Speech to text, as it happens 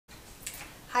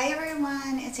Hi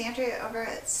everyone, it's Andrea over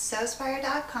at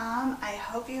Sewspire.com. I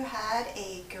hope you had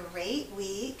a great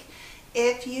week.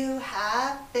 If you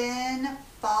have been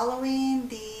following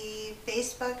the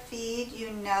Facebook feed,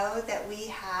 you know that we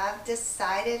have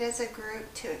decided as a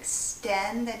group to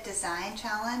extend the design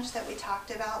challenge that we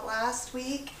talked about last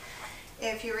week.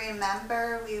 If you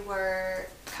remember, we were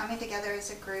coming together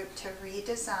as a group to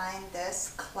redesign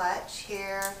this clutch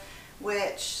here,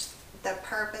 which the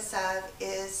purpose of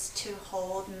is to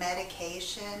hold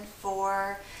medication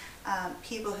for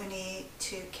people who need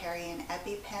to carry an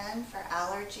EpiPen for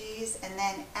allergies. And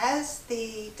then as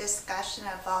the discussion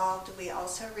evolved, we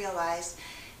also realized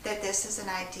that this is an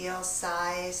ideal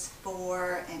size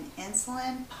for an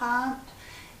insulin pump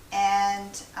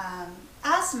and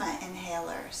asthma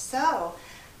inhaler. So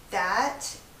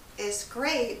that is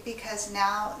great because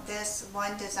now this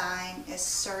one design is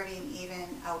serving even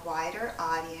a wider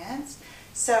audience.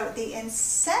 So the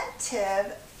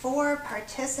incentive for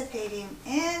participating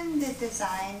in the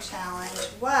design challenge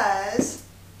was,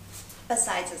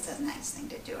 besides it's a nice thing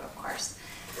to do of course,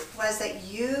 was that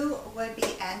you would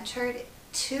be entered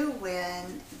to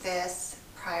win this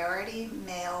priority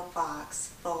mail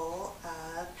box full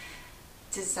of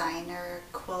designer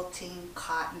quilting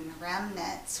cotton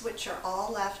remnants, which are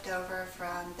all left over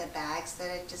from the bags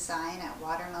that I designed at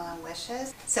Watermelon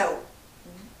Wishes. So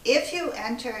if you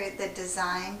enter the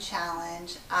design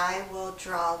challenge, I will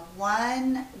draw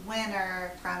one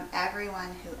winner from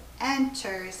everyone who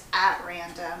enters at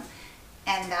random,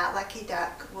 and that lucky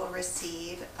duck will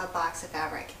receive a box of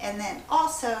fabric. And then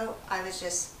also I was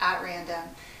just at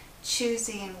random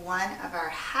choosing one of our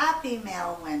happy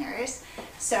mail winners.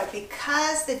 So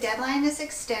because the deadline is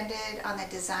extended on the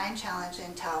design challenge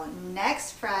until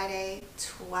next Friday,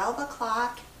 12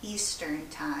 o'clock Eastern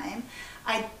time,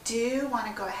 I do want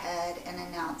to go ahead and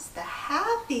announce the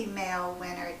happy mail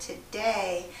winner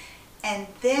today, and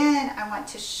then I want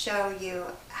to show you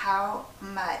how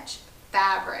much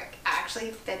fabric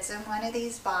actually fits in one of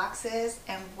these boxes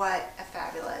and what a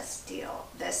fabulous deal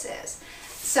this is.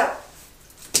 So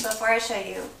before I show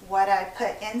you what I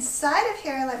put inside of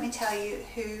here, let me tell you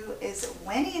who is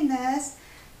winning this.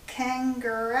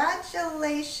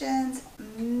 Congratulations,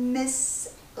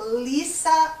 Miss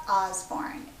Lisa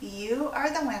Osborne. You are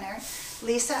the winner.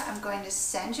 Lisa, I'm going to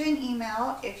send you an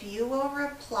email. If you will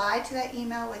reply to that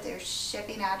email with your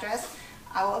shipping address,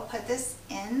 I will put this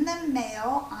in the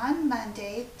mail on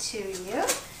Monday to you.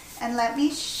 And let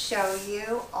me show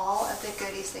you all of the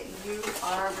goodies that you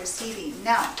are receiving.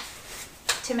 Now,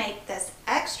 to make this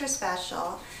extra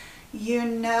special, you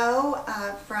know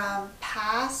from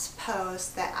past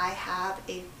posts that I have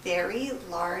a very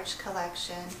large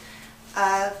collection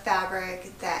of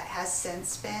fabric that has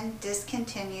since been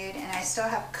discontinued, and I still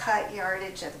have cut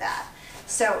yardage of that.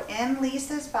 So in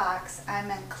Lisa's box,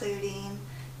 I'm including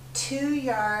 2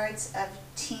 yards of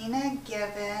Tina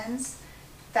Gibbons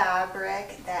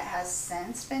fabric that has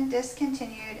since been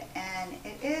discontinued, and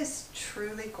it is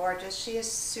truly gorgeous. She is a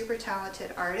super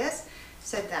talented artist.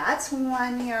 So that's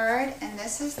 1 yard, and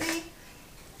this is the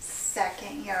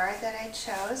 2nd yard that I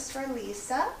chose for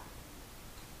Lisa.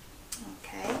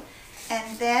 Okay,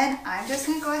 and then I'm just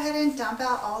going to go ahead and dump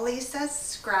out all Lisa's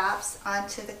scraps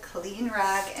onto the clean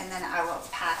rug, and then I will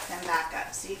pack them back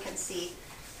up so you can see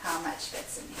how much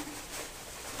fits in here.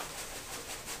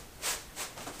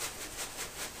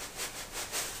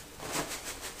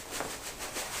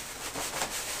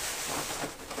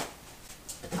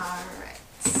 Alright,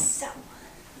 so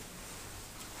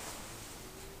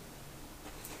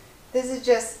this is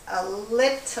just a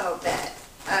little bit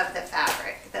of the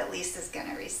fabric that Lisa's going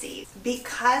to receive.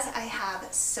 Because I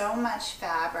have so much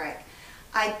fabric,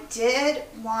 I did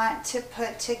want to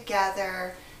put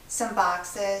together some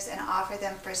boxes and offer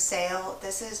them for sale.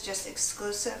 This is just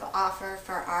exclusive offer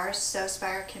for our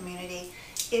Sewspire community.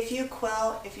 If you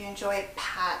quilt, if you enjoy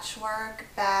patchwork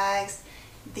bags,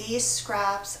 these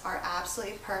scraps are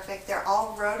absolutely perfect. They're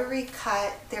all rotary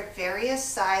cut. They're various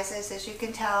sizes, as you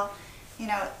can tell. You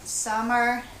know, some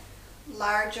are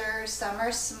larger, some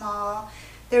are small.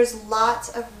 There's lots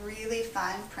of really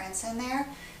fun prints in there.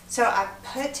 So I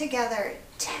put together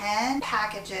 10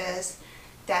 packages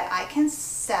that I can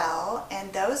sell,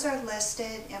 and those are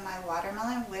listed in my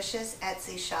Watermelon Wishes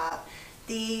Etsy shop.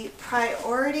 The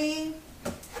priority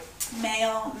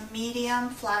mail medium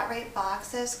flat rate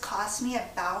boxes cost me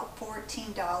about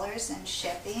 $14 in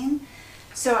shipping.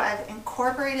 So I've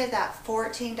incorporated that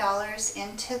 $14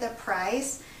 into the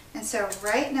price. And so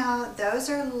right now those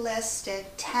are listed,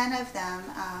 10 of them,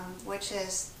 which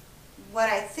is what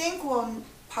I think will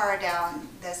par down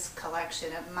this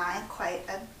collection of mine quite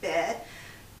a bit,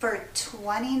 for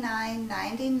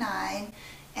 $29.99.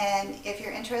 And if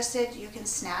you're interested, you can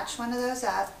snatch one of those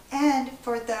up. And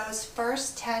for those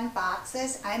first 10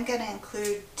 boxes, I'm going to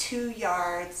include 2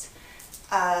 yards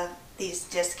of these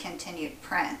discontinued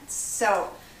prints.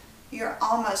 So you're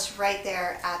almost right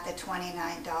there at the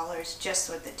 $29 just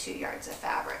with the 2 yards of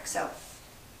fabric. So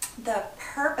the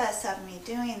purpose of me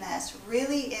doing this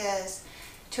really is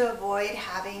to avoid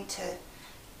having to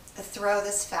throw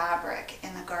this fabric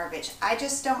in the garbage. I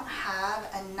just don't have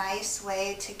a nice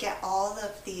way to get all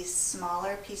of these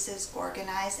smaller pieces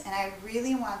organized, and I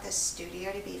really want this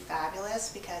studio to be fabulous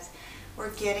because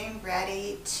we're getting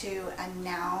ready to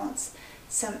announce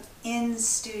some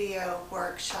in-studio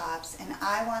workshops, and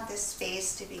I want this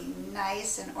space to be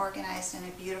nice and organized and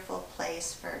a beautiful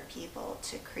place for people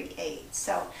to create.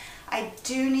 So I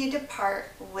do need to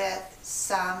part with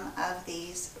some of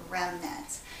these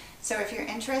remnants. So if you're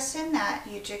interested in that,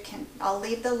 I'll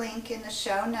leave the link in the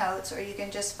show notes, or you can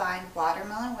just find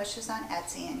Watermelon Wishes on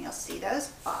Etsy and you'll see those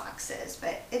boxes.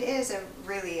 But it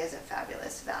really is a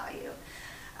fabulous value.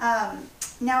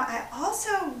 Now I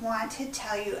also want to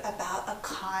tell you about a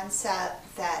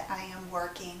concept that I am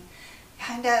working.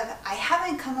 I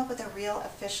haven't come up with a real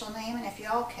official name, and if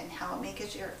y'all can help me,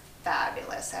 because you're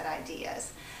fabulous at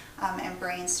ideas and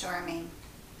brainstorming,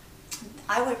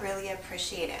 I would really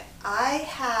appreciate it. I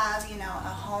have, a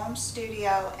home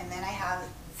studio, and then I have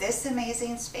this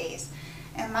amazing space,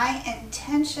 and my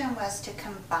intention was to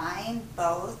combine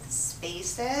both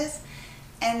spaces.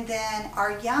 And then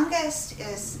our youngest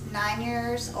is 9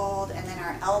 years old, and then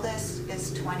our eldest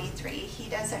is 23. He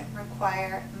doesn't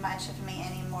require much of me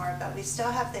anymore, but we still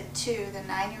have the 2, the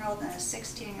 9-year-old and the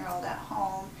 16-year-old at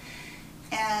home.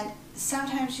 And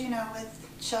sometimes, with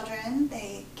children,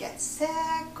 they get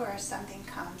sick or something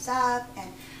comes up,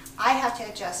 and I have to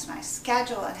adjust my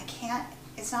schedule, and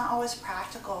it's not always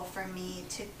practical for me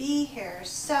to be here.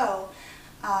 So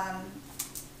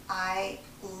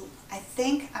I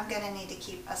think I'm going to need to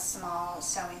keep a small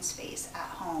sewing space at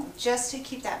home just to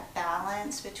keep that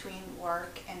balance between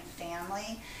work and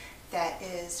family that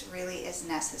really is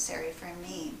necessary for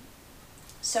me.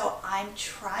 So I'm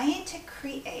trying to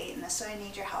create, and this is why I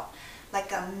need your help,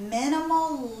 like a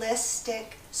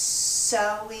minimalistic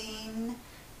sewing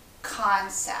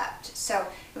concept. So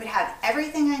it would have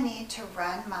everything I need to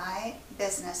run my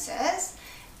businesses,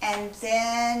 and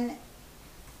then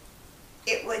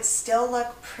it would still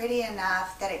look pretty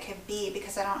enough that it could be,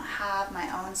 because I don't have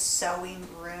my own sewing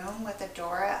room with a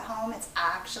door at home. It's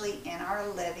actually in our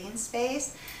living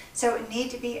space. So it would need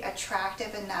to be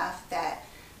attractive enough that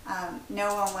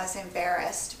no one was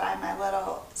embarrassed by my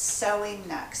little sewing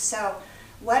nook. So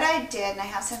what I did, and I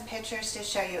have some pictures to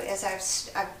show you, is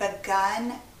I've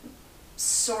begun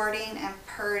sorting and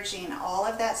purging all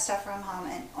of that stuff from home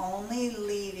and only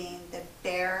leaving the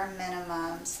bare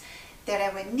minimums that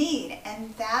I would need.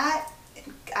 And that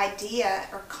idea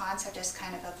or concept is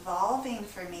kind of evolving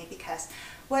for me, because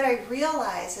what I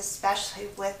realize, especially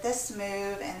with this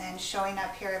move and then showing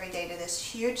up here every day to this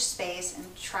huge space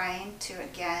and trying to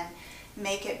again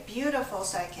make it beautiful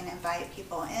so I can invite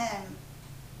people in,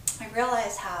 I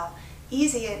realize how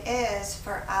easy it is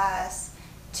for us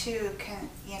to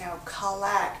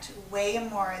collect way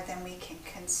more than we can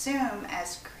consume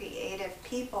as creative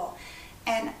people.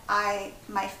 And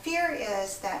my fear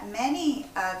is that many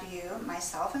of you,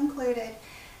 myself included,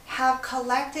 have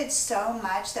collected so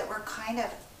much that we're kind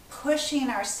of pushing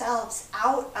ourselves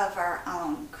out of our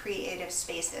own creative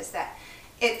spaces, that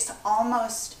it's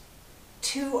almost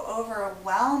too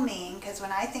overwhelming. Because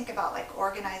when I think about like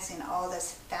organizing all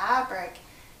this fabric,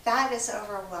 that is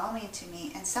overwhelming to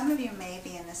me, and some of you may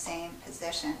be in the same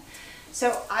position.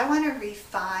 So I want to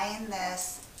refine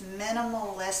this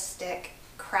minimalistic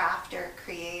crafter,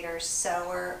 creator,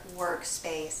 sewer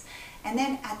workspace. And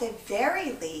then at the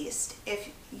very least,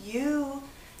 if you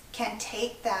can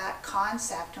take that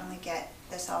concept when we get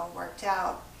this all worked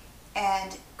out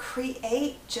and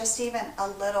create just even a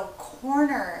little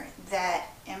corner that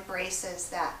embraces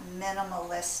that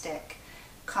minimalistic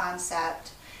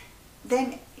concept,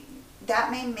 then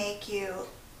that may make you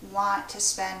want to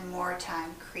spend more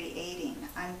time creating,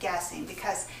 I'm guessing,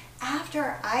 because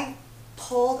after I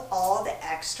pulled all the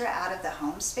extra out of the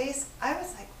home space, I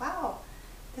was like, wow,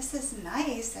 this is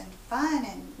nice and fun,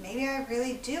 and maybe I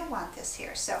really do want this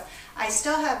here. So I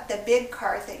still have the big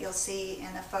cart that you'll see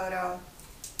in the photo.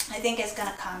 I think it's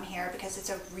going to come here because it's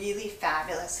a really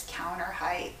fabulous counter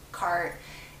height cart,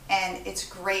 and it's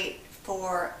great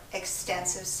for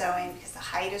extensive sewing because the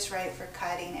height is right for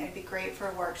cutting. It would be great for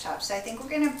a workshop. So I think we're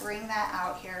going to bring that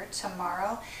out here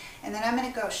tomorrow. And then I'm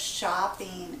going to go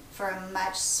shopping for a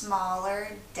much smaller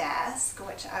desk,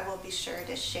 which I will be sure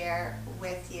to share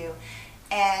with you.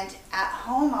 And at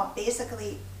home, I'll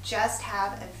basically just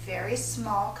have a very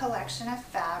small collection of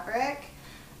fabric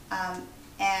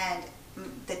and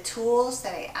the tools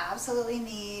that I absolutely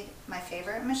need. My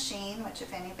favorite machine, which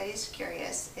if anybody's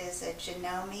curious, is a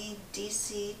Janome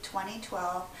DC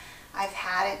 2012. I've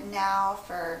had it now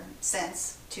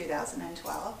since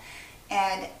 2012.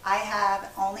 And I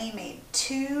have only made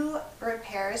 2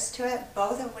 repairs to it,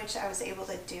 both of which I was able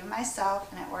to do myself,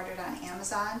 and I ordered on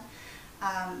Amazon.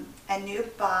 A new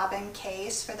bobbin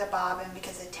case for the bobbin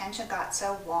because the tension got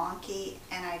so wonky,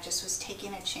 and I just was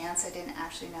taking a chance. I didn't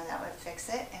actually know that would fix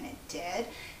it, and it did.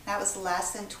 That was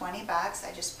less than 20 bucks.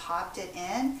 I just popped it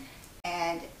in,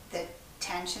 and the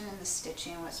tension and the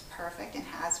stitching was perfect and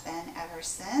has been ever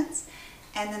since.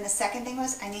 And then the second thing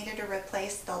was I needed to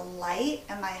replace the light,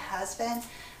 and my husband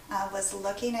was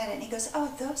looking at it and he goes,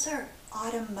 "Oh, those are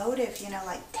automotive, you know,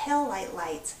 like tail light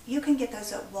lights. You can get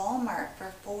those at Walmart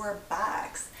for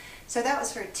 $4." So that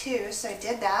was for 2. So I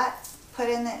did that, put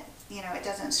in the, you know, it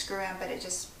doesn't screw in, but it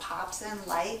just pops in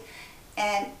light.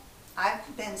 And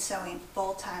I've been sewing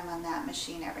full time on that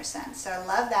machine ever since. So I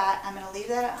love that. I'm going to leave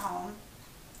that at home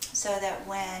so that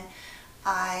when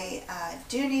I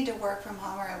do need to work from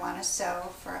home or I want to sew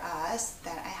for us,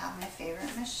 that I have my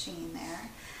favorite machine there.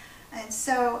 And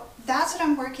so that's what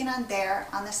I'm working on there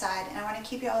on the side, and I want to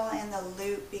keep you all in the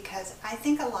loop because I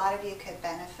think a lot of you could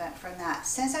benefit from that.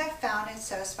 Since I founded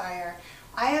Sewspire,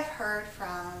 I have heard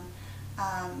from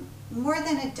more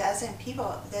than a dozen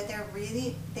people that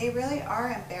they really are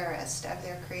embarrassed of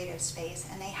their creative space,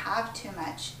 and they have too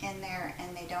much in there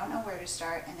and they don't know where to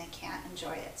start and they can't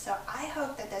enjoy it. So I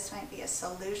hope that this might be a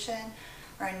solution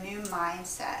or a new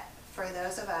mindset for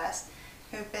those of us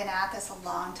who've been at this a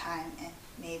long time and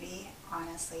maybe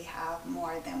honestly have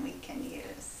more than we can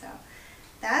use. So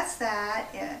that's that.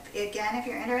 If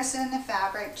you're interested in the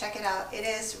fabric, check it out.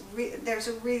 There's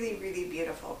a really, really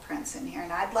beautiful prints in here,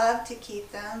 and I'd love to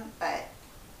keep them, but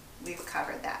we've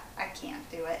covered that. I can't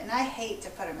do it, and I hate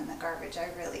to put them in the garbage. I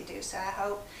really do. So I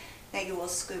hope that you will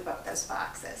scoop up those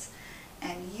boxes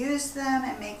and use them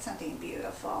and make something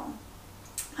beautiful.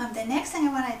 The next thing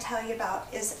I want to tell you about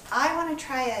is I want to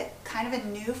try a kind of a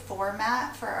new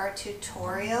format for our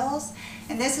tutorials,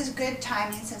 and this is good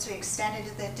timing since we extended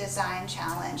the design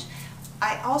challenge.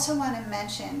 I also want to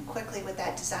mention quickly with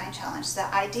that design challenge,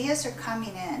 the ideas are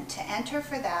coming in. To enter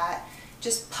for that,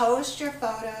 just post your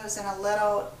photos and a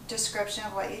little description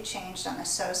of what you changed on the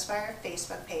Sewspire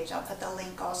Facebook page. I'll put the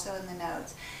link also in the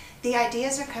notes. The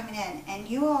ideas are coming in, and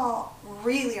you all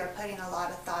really are putting a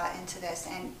lot of thought into this,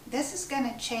 and this is going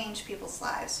to change people's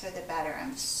lives for the better.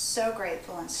 I'm so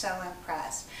grateful and so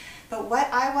impressed. But what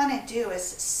I want to do is,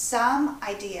 some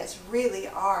ideas really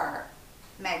are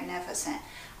magnificent.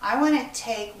 I want to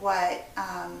take what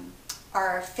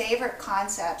our favorite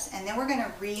concepts, and then we're going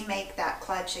to remake that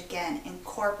clutch again,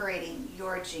 incorporating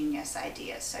your genius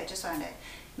ideas. So I just wanted to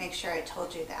make sure I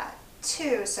told you that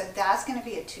too. So that's going to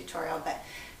be a tutorial. But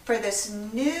for this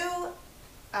new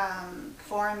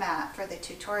format for the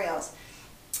tutorials,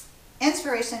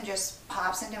 inspiration just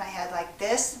pops into my head. Like,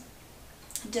 this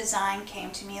design came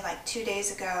to me like 2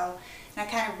 days ago, and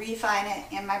I kind of refine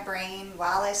it in my brain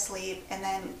while I sleep, and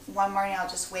then one morning I'll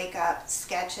just wake up,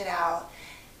 sketch it out,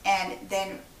 and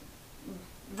then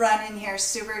run in here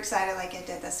super excited like I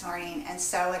did this morning and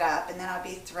sew it up, and then I'll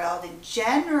be thrilled. And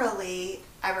generally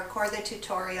I record the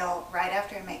tutorial right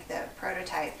after I make the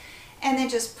prototype, and then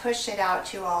just push it out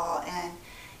to you all, and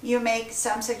you make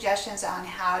some suggestions on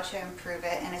how to improve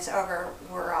it, and it's over,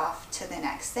 we're off to the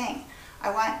next thing.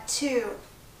 I want to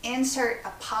insert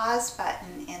a pause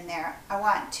button in there. I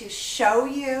want to show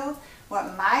you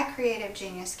what my creative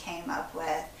genius came up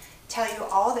with, tell you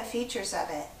all the features of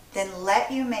it, then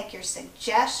let you make your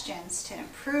suggestions to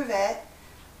improve it.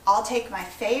 I'll take my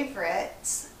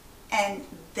favorites, and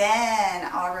then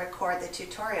I'll record the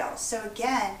tutorial. So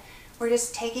again, we're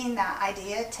just taking that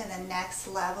idea to the next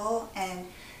level, and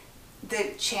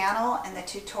the channel and the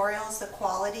tutorials, the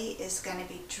quality is going to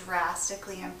be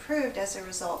drastically improved as a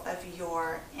result of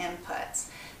your inputs.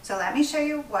 So let me show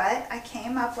you what I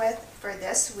came up with for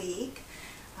this week.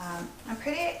 I'm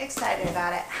pretty excited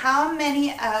about it. How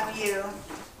many of you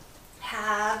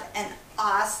have an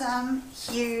awesome,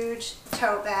 huge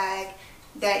tote bag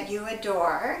that you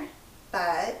adore,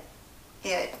 but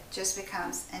it just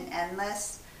becomes an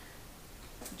endless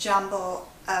jumble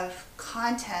of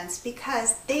contents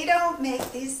because they don't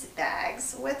make these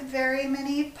bags with very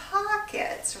many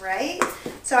pockets, right?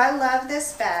 So I love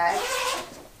this bag,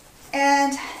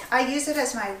 and I use it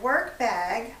as my work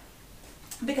bag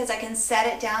because I can set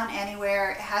it down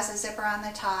anywhere. It has a zipper on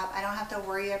the top. I don't have to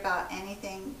worry about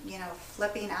anything, you know,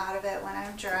 flipping out of it when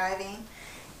I'm driving.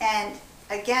 And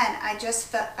again, I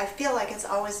feel like it's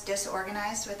always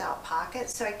disorganized without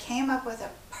pockets, so I came up with a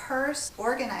purse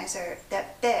organizer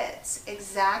that fits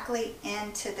exactly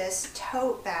into this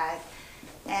tote bag.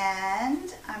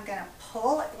 And I'm gonna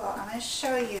pull it, well, I'm gonna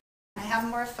show you. I have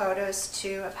more photos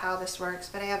too of how this works,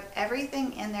 but I have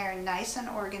everything in there nice and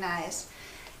organized.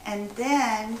 And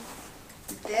then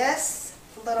this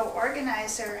little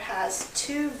organizer has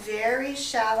two very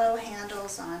shallow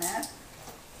handles on it.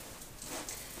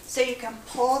 So you can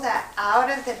pull that out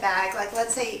of the bag. Like,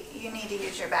 let's say you need to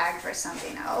use your bag for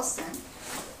something else, and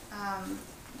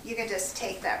you can just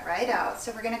take that right out.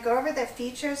 So we're going to go over the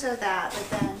features of that,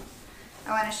 but then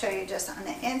I want to show you just on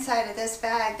the inside of this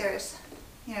bag, there's,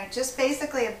 you know, just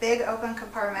basically a big open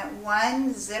compartment,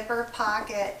 one zipper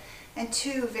pocket, and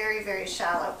two very, very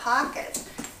shallow pockets.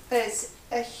 But it's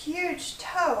a huge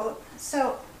tote,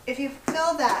 so if you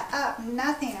fill that up,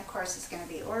 nothing, of course, is going to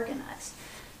be organized.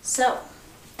 So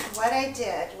what I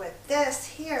did with this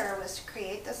here was to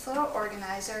create this little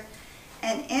organizer,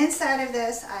 and inside of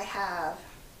this I have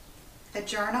a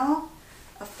journal,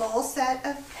 a full set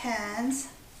of pens,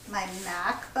 my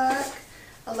MacBook,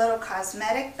 a little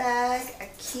cosmetic bag, a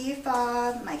key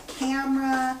fob, my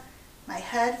camera, my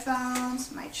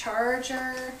headphones, my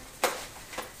charger,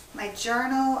 my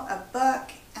journal, a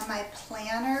book, and my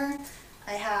planner.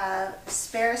 I have a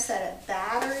spare set of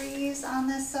batteries on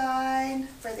this side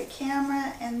for the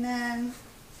camera, and then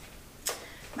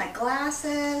my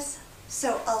glasses.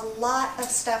 So a lot of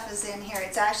stuff is in here.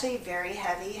 It's actually very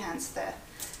heavy, hence the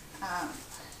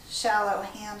shallow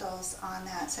handles on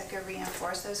that, so I could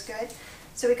reinforce those good.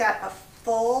 So we got a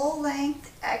full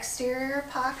length exterior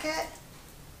pocket,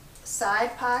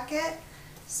 side pocket,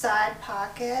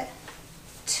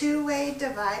 two-way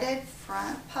divided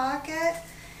front pocket,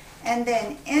 and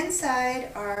then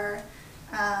inside are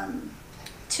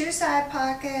two side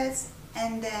pockets,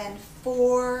 and then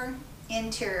four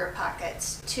interior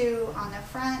pockets, two on the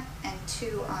front and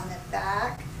two on the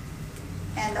back.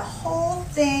 And the whole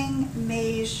thing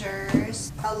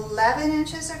measures 11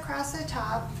 inches across the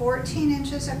top, 14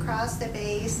 inches across the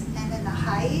base, and then the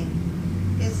height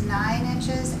is 9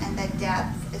 inches and the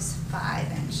depth is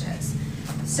 5 inches.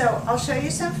 So I'll show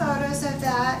you some photos of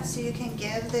that so you can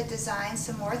give the design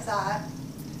some more thought.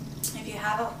 If you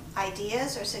have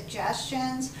ideas or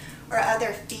suggestions or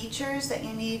other features that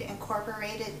you need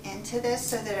incorporated into this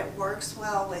so that it works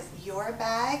well with your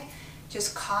bag,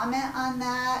 just comment on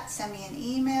that, send me an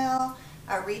email,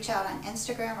 or reach out on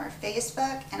Instagram or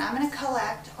Facebook, and I'm going to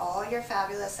collect all your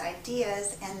fabulous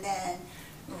ideas and then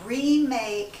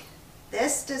remake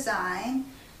this design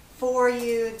for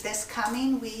you this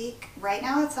coming week. Right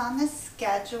now it's on the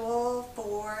schedule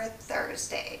for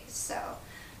Thursday, so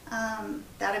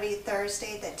that'll be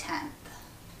Thursday the 10th.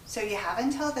 So you have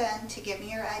until then to give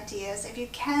me your ideas. If you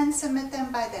can submit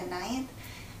them by the 9th,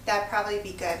 that'd probably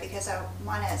be good, because I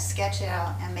want to sketch it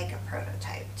out and make a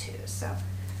prototype too. So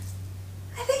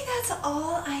I think that's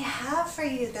all I have for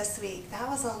you this week. That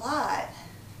was a lot.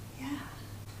 Yeah.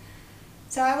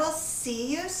 So I will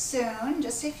see you soon,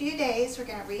 just a few days. We're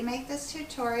going to remake this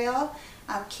tutorial.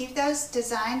 Keep those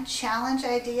design challenge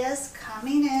ideas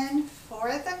coming in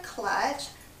for the clutch.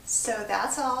 So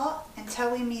that's all.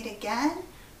 Until we meet again,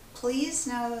 please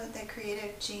know the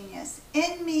creative genius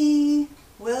in me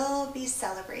will be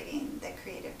celebrating the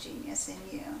creative genius in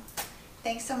you.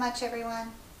 Thanks so much,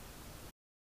 everyone.